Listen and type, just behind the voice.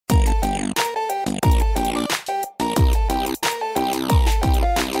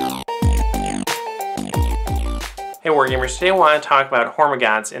Hey Wargamers, today I want to talk about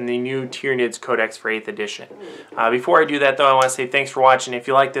Hormagaunts in the new Tyranids Codex for 8th edition. Before I do that though, I want to say thanks for watching. If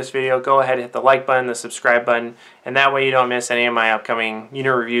you like this video, go ahead and hit the like button, the subscribe button, and that way you don't miss any of my upcoming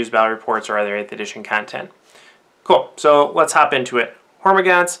unit reviews, battle reports, or other 8th edition content. Cool, so let's hop into it.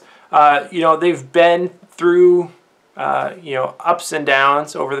 Hormagaunts, they've been through ups and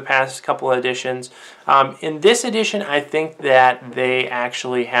downs over the past couple of editions. In this edition, I think that they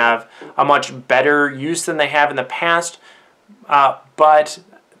actually have a much better use than they have in the past, but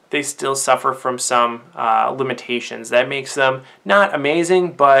they still suffer from some limitations. That makes them not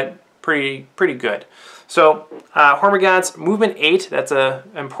amazing, but pretty good. So Hormagaunts, movement 8, that's an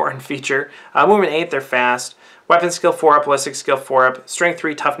important feature. Movement 8, they're fast. Weapon skill 4 up, ballistic skill 4 up, strength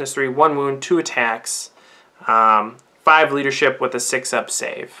 3, toughness 3, 1 wound, 2 attacks. 5 leadership with a 6 up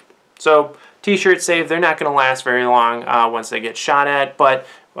save. So t-shirt save, they're not going to last very long once they get shot at, but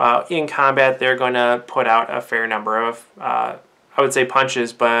in combat they're going to put out a fair number of, I would say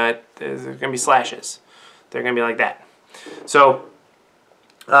punches, but there's going to be slashes. They're going to be like that. So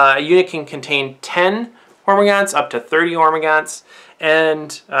a unit can contain 10 Hormagaunts, up to 30 Hormagaunts,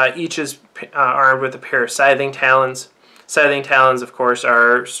 and each is armed with a pair of Scything Talons. Scything Talons, of course,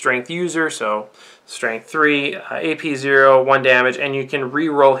 are strength user, so strength 3, AP 0, 1 damage, and you can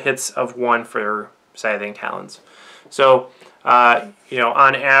re-roll hits of 1 for Scything Talons. So, on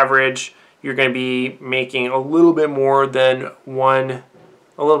average, you're going to be making a little bit more than one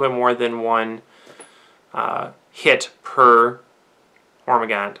hit per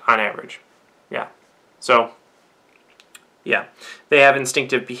Hormagaunt on average. Yeah. So, yeah, they have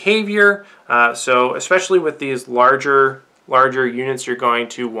instinctive behavior, so especially with these larger units, you're going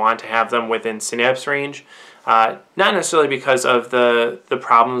to want to have them within synapse range. Not necessarily because of the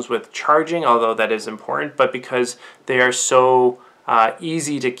problems with charging, although that is important, but because they are so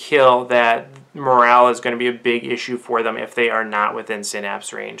easy to kill that morale is going to be a big issue for them if they are not within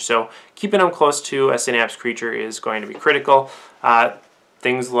synapse range. So keeping them close to a synapse creature is going to be critical.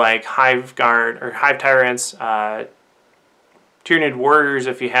 Things like Hive Guard or Hive Tyrants, Tyranid Warriors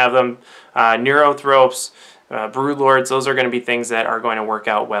if you have them, Neurothropes, Broodlords, those are going to be things that are going to work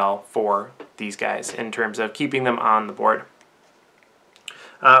out well for these guys in terms of keeping them on the board.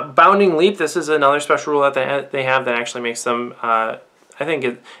 Bounding Leap, this is another special rule that they have that actually makes them, I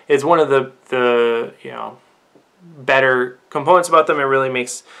think it's one of the better components about them. It really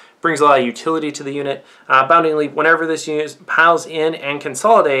brings a lot of utility to the unit. Bounding Leap, whenever this unit piles in and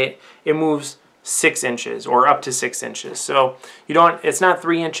consolidate, it moves 6 inches or up to 6 inches. So it's not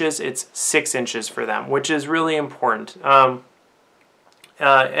 3 inches, it's 6 inches for them, which is really important. And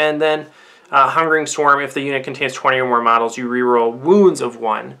then Hungering Swarm, if the unit contains 20 or more models, you reroll wounds of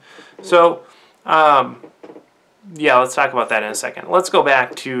 1. So yeah, let's talk about that in a second. Let's go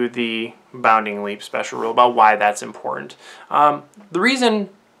back to the Bounding Leap special rule about why that's important. The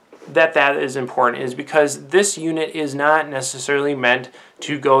reason that is important is because this unit is not necessarily meant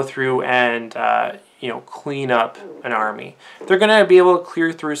to go through and clean up an army. They're going to be able to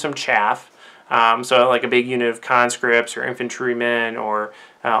clear through some chaff. So like a big unit of conscripts or infantrymen or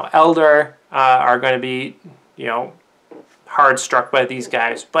Eldar are going to be hard struck by these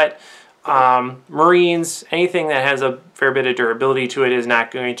guys. But Marines, anything that has a fair bit of durability to it is not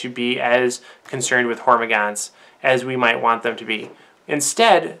going to be as concerned with Hormagaunts as we might want them to be.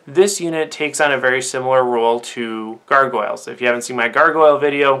 Instead, this unit takes on a very similar role to gargoyles. If you haven't seen my gargoyle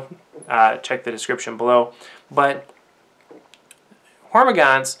video, check the description below. But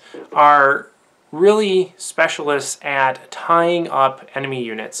Hormagaunts are really specialists at tying up enemy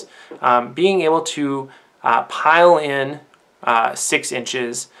units. Being able to pile in 6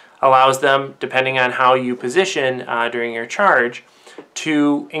 inches allows them, depending on how you position during your charge,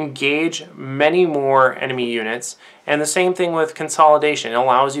 to engage many more enemy units. And the same thing with consolidation. It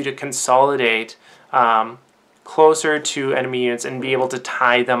allows you to consolidate closer to enemy units and be able to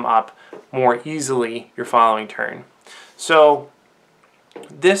tie them up more easily your following turn. So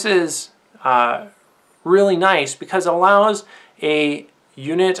this is really nice because it allows a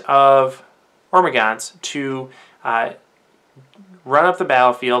unit of Hormagaunts to run up the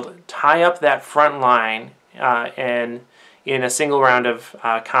battlefield, tie up that front line and in a single round of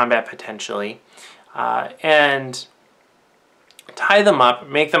combat potentially, and tie them up,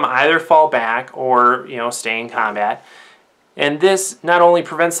 make them either fall back or stay in combat. And this not only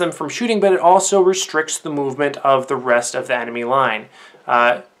prevents them from shooting, but it also restricts the movement of the rest of the enemy line.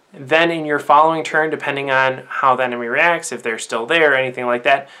 Then in your following turn, depending on how the enemy reacts, if they're still there or anything like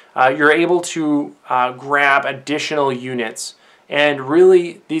that, you're able to grab additional units and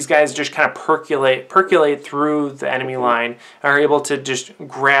really these guys just kind of percolate through the enemy line, and are able to just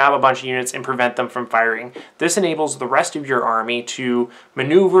grab a bunch of units and prevent them from firing. This enables the rest of your army to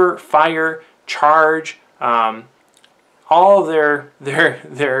maneuver, fire, charge, all of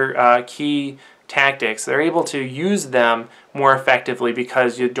their key tactics. They're able to use them more effectively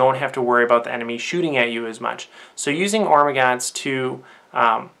because you don't have to worry about the enemy shooting at you as much. So using Hormagaunts to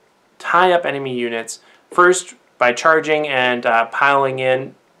tie up enemy units, first by charging and piling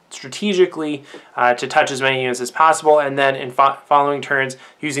in strategically to touch as many units as possible, and then in following turns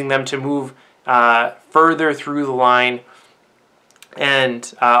using them to move further through the line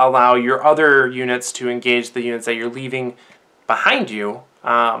and allow your other units to engage the units that you're leaving behind you,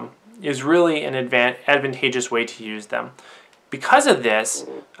 is really an advantageous way to use them. Because of this,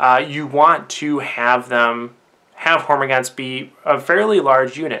 you want to have Hormagaunts be a fairly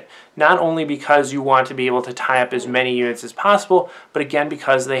large unit, not only because you want to be able to tie up as many units as possible, but again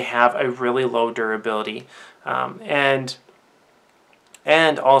because they have a really low durability, and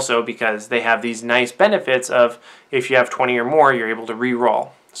also because they have these nice benefits of if you have 20 or more, you're able to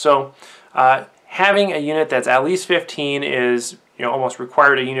re-roll. So having a unit that's at least 15 is, you know, almost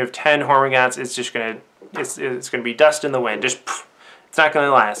required. A unit of 10 Hormagaunts is just it's gonna be dust in the wind. Just it's not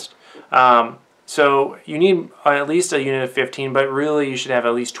gonna last. So you need at least a unit of 15, but really you should have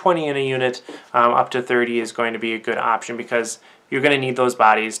at least 20 in a unit. Up to 30 is going to be a good option because you're going to need those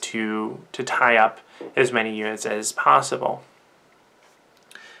bodies to tie up as many units as possible.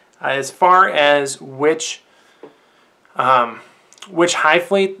 As far as which high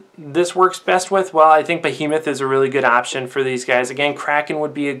fleet this works best with, well, I think Behemoth is a really good option for these guys. Again, Kraken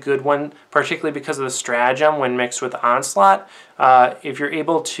would be a good one, particularly because of the stratagem when mixed with Onslaught. If you're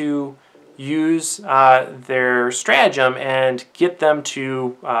able to use their stratagem and get them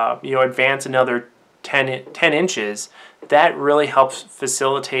to advance another 10 inches, that really helps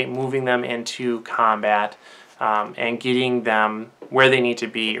facilitate moving them into combat and getting them where they need to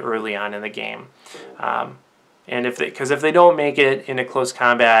be early on in the game. And if they don't make it into close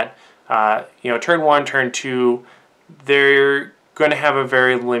combat, turn 1, turn 2, they're going to have a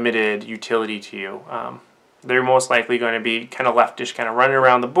very limited utility to you. They're most likely going to be kind of left just kind of running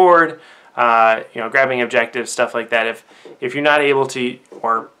around the board, grabbing objectives, stuff like that. If you're not able to,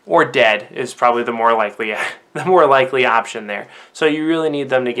 or dead is probably the more likely option there. So you really need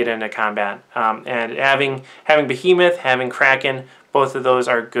them to get into combat. And having Behemoth, having Kraken, both of those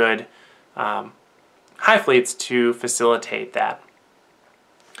are good high fleets to facilitate that.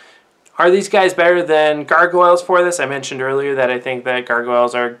 Are these guys better than Gargoyles for this? I mentioned earlier that I think that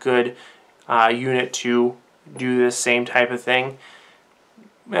Gargoyles are a good unit to do this same type of thing.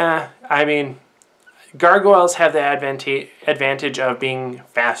 I mean, Gargoyles have the advantage of being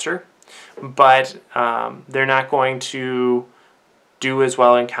faster, but they're not going to do as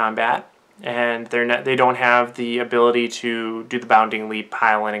well in combat, and they don't have the ability to do the bounding leap,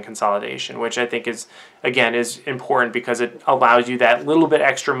 pile in, and consolidation, which I think is important because it allows you that little bit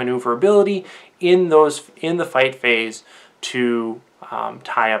extra maneuverability in the fight phase to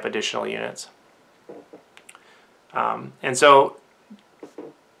tie up additional units. And so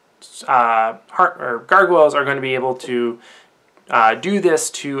Gargoyles are going to be able to do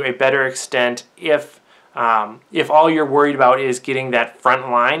this to a better extent if all you're worried about is getting that front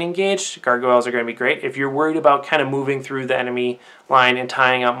line engaged. Gargoyles are going to be great. If you're worried about kind of moving through the enemy line and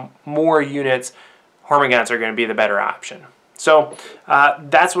tying up more units, Hormagaunts are going to be the better option. So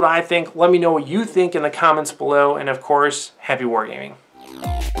that's what I think. Let me know what you think in the comments below, and of course, happy wargaming.